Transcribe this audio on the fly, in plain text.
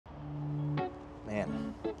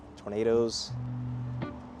Man, tornadoes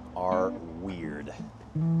are weird.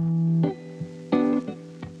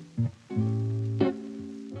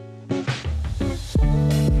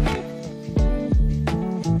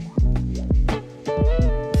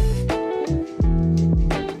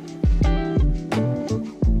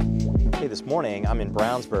 Okay, this morning I'm in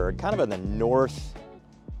Brownsburg, kind of in the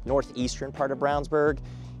northeastern part of Brownsburg,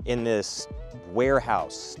 in this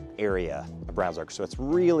warehouse area of Brownsburg. So it's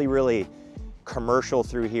really commercial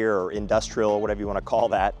through here, or industrial, or whatever you want to call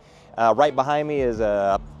that. Right behind me is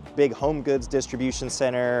a big home goods distribution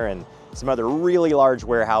center and some other really large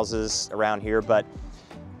warehouses around here. But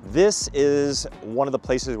this is one of the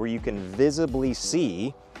places where you can visibly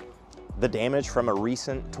see the damage from a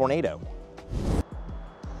recent tornado.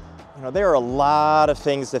 You know, there are a lot of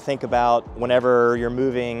things to think about whenever you're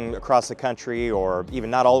moving across the country, or even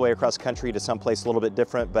not all the way across the country to someplace a little bit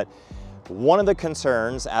different. But one of the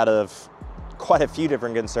concerns, out of quite a few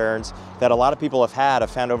different concerns that a lot of people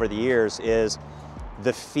have found over the years, is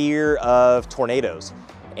the fear of tornadoes.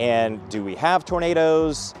 And do we have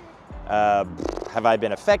tornadoes? Have I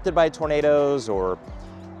been affected by tornadoes? Or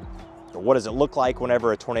what does it look like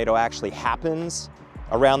whenever a tornado actually happens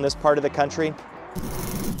around this part of the country?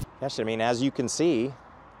 Yes, I mean, as you can see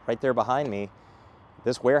right there behind me,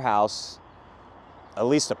 this warehouse, at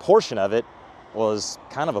least a portion of it, was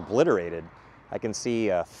kind of obliterated. I can see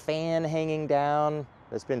a fan hanging down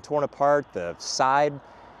that's been torn apart. The side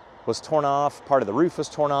was torn off. Part of the roof was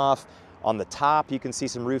torn off. On the top, you can see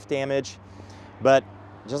some roof damage. But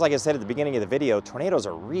just like I said at the beginning of the video, tornadoes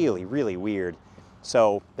are really weird.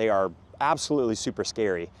 So they are absolutely super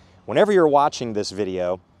scary. Whenever you're watching this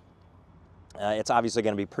video, it's obviously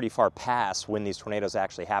going to be pretty far past when these tornadoes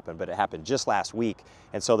actually happened, but it happened just last week.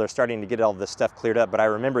 And so they're starting to get all this stuff cleared up. But I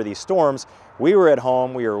remember these storms. We were at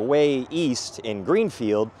home, we were way east in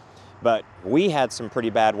Greenfield, but we had some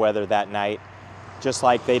pretty bad weather that night, just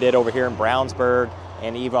like they did over here in Brownsburg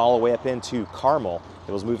and even all the way up into Carmel.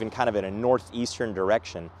 It was moving kind of in a northeastern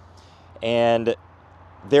direction. And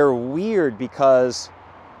they're weird because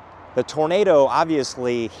the tornado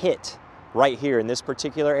obviously hit right here in this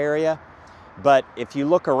particular area. But if you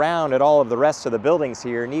look around at all of the rest of the buildings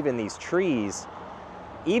here, and even these trees,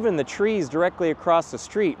 even the trees directly across the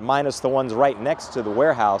street, minus the ones right next to the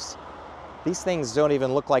warehouse, these things don't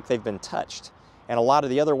even look like they've been touched. And a lot of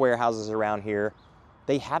the other warehouses around here,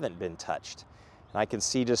 they haven't been touched. And I can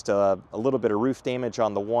see just a little bit of roof damage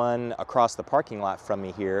on the one across the parking lot from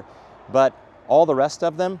me here. But all the rest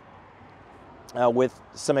of them, with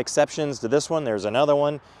some exceptions to this one, there's another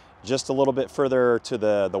one just a little bit further to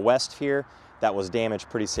the west here that was damaged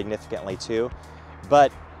pretty significantly too.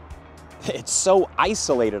 But it's so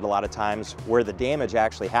isolated a lot of times where the damage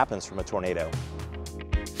actually happens from a tornado.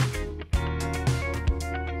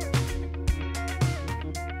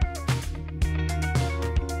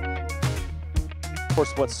 Of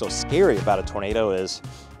course, what's so scary about a tornado is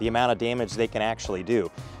the amount of damage they can actually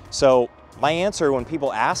do. So my answer when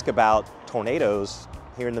people ask about tornadoes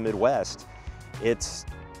here in the Midwest, it's,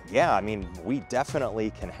 yeah, I mean, we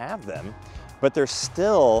definitely can have them, but they're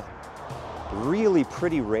still really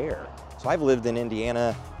pretty rare. So I've lived in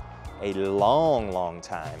Indiana a long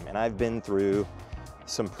time, and I've been through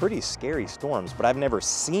some pretty scary storms, but I've never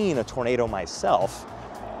seen a tornado myself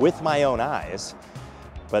with my own eyes.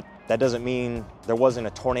 But that doesn't mean there wasn't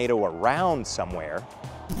a tornado around somewhere.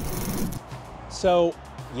 So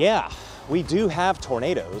yeah, we do have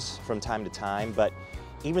tornadoes from time to time, but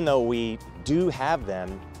even though we do have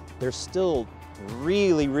them, they're still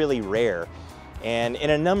really rare, and in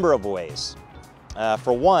a number of ways.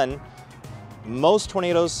 For one, most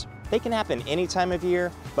tornadoes, they can happen any time of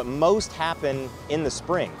year, but most happen in the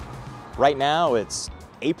spring. Right now it's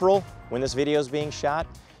April when this video is being shot.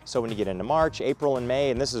 So when you get into March, April, and May,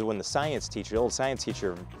 and this is when the science teacher, the old science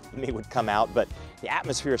teacher in me would come out, but the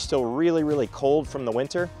atmosphere is still really cold from the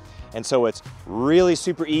winter. And so it's really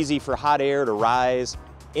super easy for hot air to rise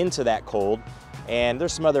into that cold. And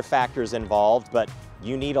there's some other factors involved, but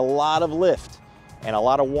you need a lot of lift and a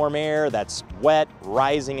lot of warm air that's wet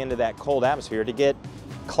rising into that cold atmosphere to get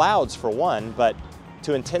clouds for one, but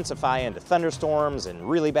to intensify into thunderstorms and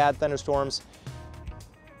really bad thunderstorms.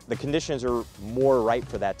 The conditions are more ripe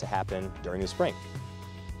for that to happen during the spring.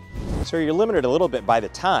 So you're limited a little bit by the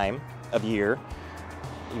time of year,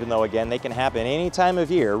 even though again, they can happen any time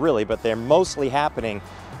of year really, but they're mostly happening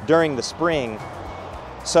during the spring.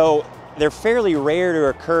 So they're fairly rare to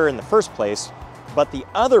occur in the first place, but the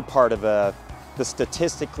other part of the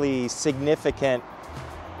statistically significant,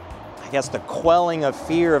 I guess, the quelling of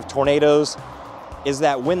fear of tornadoes is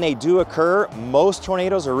that when they do occur, most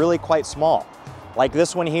tornadoes are really quite small. Like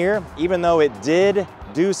this one here, even though it did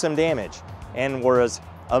do some damage and was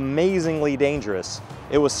amazingly dangerous,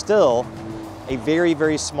 it was still a very,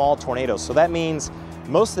 very small tornado. So that means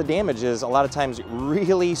most of the damage is a lot of times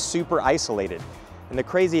really super isolated. And the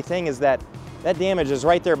crazy thing is that that damage is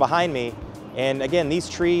right there behind me. And again, these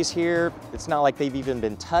trees here, it's not like they've even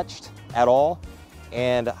been touched at all.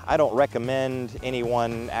 And I don't recommend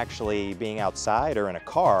anyone actually being outside or in a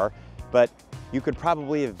car, but you could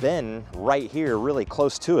probably have been right here, really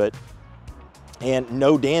close to it, and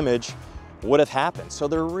no damage would have happened. So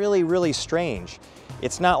they're really, really strange.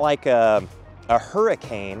 It's not like a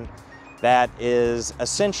hurricane that is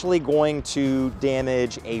essentially going to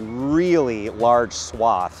damage a really large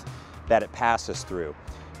swath that it passes through.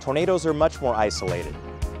 Tornadoes are much more isolated.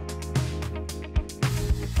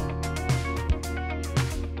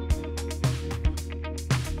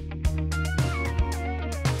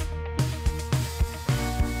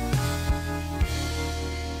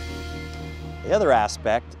 The other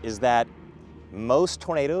aspect is that most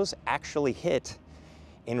tornadoes actually hit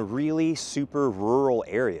in really super rural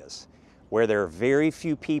areas where there are very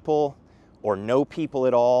few people or no people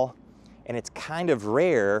at all, and it's kind of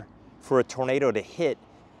rare for a tornado to hit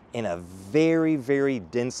in a very, very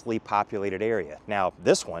densely populated area. Now,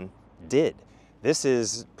 this one did. This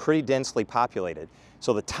is pretty densely populated.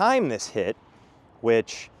 So the time this hit,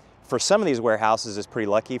 which for some of these warehouses is pretty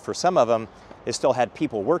lucky, for some of them, it still had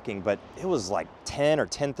people working, but it was like 10 or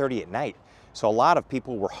 10:30 at night. So a lot of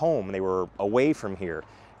people were home. They were away from here,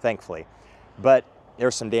 thankfully. But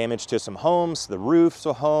there's some damage to some homes, the roofs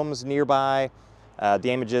of homes nearby,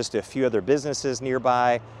 damages to a few other businesses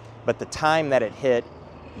nearby. But the time that it hit,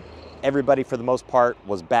 everybody for the most part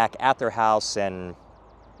was back at their house and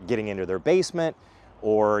getting into their basement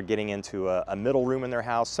or getting into a middle room in their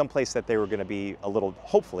house, someplace that they were gonna be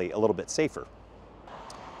hopefully a little bit safer.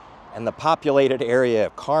 And the populated area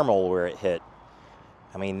of Carmel where it hit,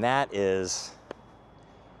 I mean, that is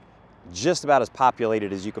just about as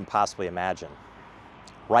populated as you can possibly imagine.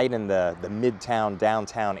 Right in the midtown,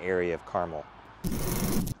 downtown area of Carmel.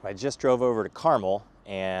 I just drove over to Carmel,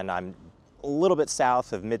 and I'm a little bit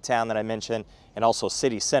south of Midtown that I mentioned, and also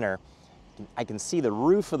City Center. I can see the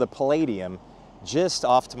roof of the Palladium just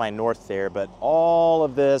off to my north there, but all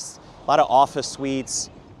of this, a lot of office suites,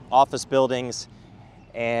 office buildings,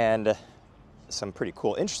 and some pretty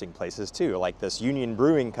cool, interesting places too, like this Union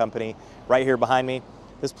Brewing Company right here behind me.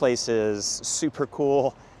 This place is super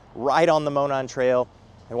cool, right on the Monon Trail.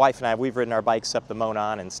 My wife and I, we've ridden our bikes up the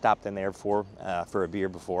Monon and stopped in there for a beer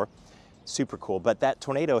before. Super cool, but that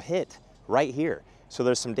tornado hit right here. So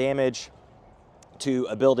there's some damage to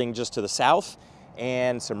a building just to the south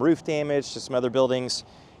and some roof damage to some other buildings,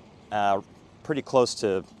 pretty close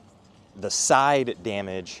to the side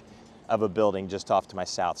damage of a building just off to my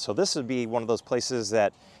south. So this would be one of those places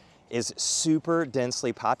that is super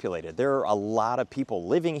densely populated. There are a lot of people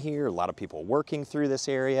living here, a lot of people working through this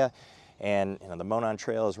area, and you know, the Monon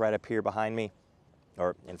Trail is right up here behind me,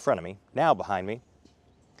 or in front of me, now behind me.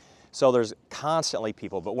 So there's constantly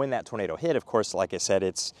people, but when that tornado hit, of course, like I said,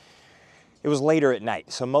 it was later at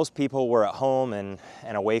night. So most people were at home and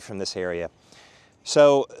away from this area.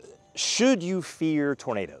 So should you fear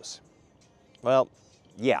tornadoes? Well,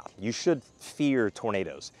 yeah, you should fear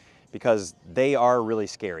tornadoes because they are really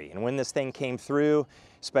scary. And when this thing came through,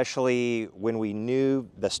 especially when we knew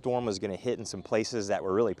the storm was going to hit in some places that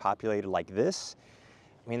were really populated like this,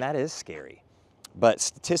 I mean, that is scary. But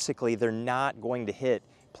statistically, they're not going to hit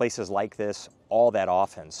places like this all that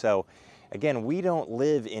often. So again, we don't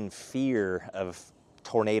live in fear of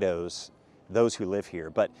tornadoes, those who live here.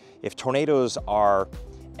 But if tornadoes are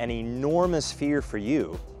an enormous fear for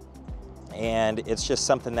you, and it's just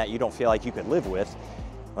something that you don't feel like you could live with,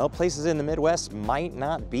 well, places in the Midwest might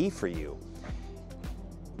not be for you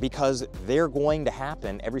because they're going to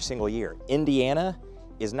happen every single year. Indiana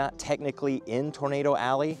is not technically in Tornado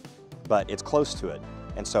Alley, but it's close to it.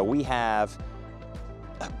 And so we have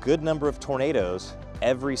a good number of tornadoes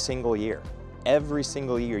every single year. Every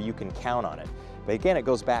single year you can count on it. But again, it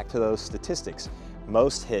goes back to those statistics.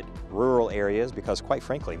 Most hit rural areas because, quite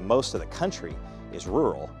frankly, most of the country is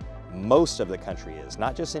rural. Most of the country is,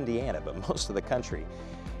 not just Indiana, but most of the country.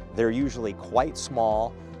 They're usually quite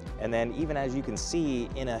small, and then even as you can see,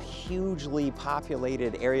 in a hugely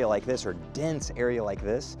populated area like this, or dense area like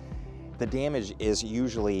this, the damage is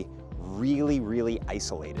usually really, really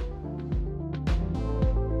isolated.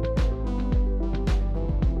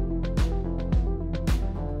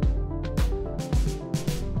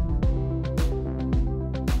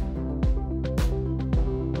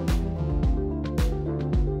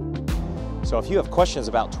 So if you have questions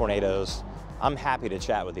about tornadoes, I'm happy to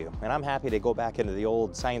chat with you. And I'm happy to go back into the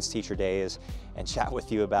old science teacher days and chat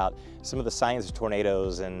with you about some of the science of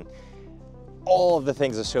tornadoes and all of the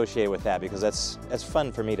things associated with that, because that's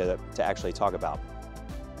fun for me to actually talk about.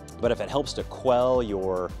 But if it helps to quell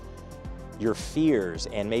your fears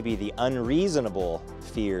and maybe the unreasonable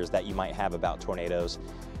fears that you might have about tornadoes,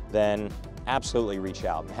 then absolutely reach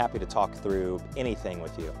out. I'm happy to talk through anything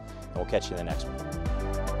with you. And we'll catch you in the next one.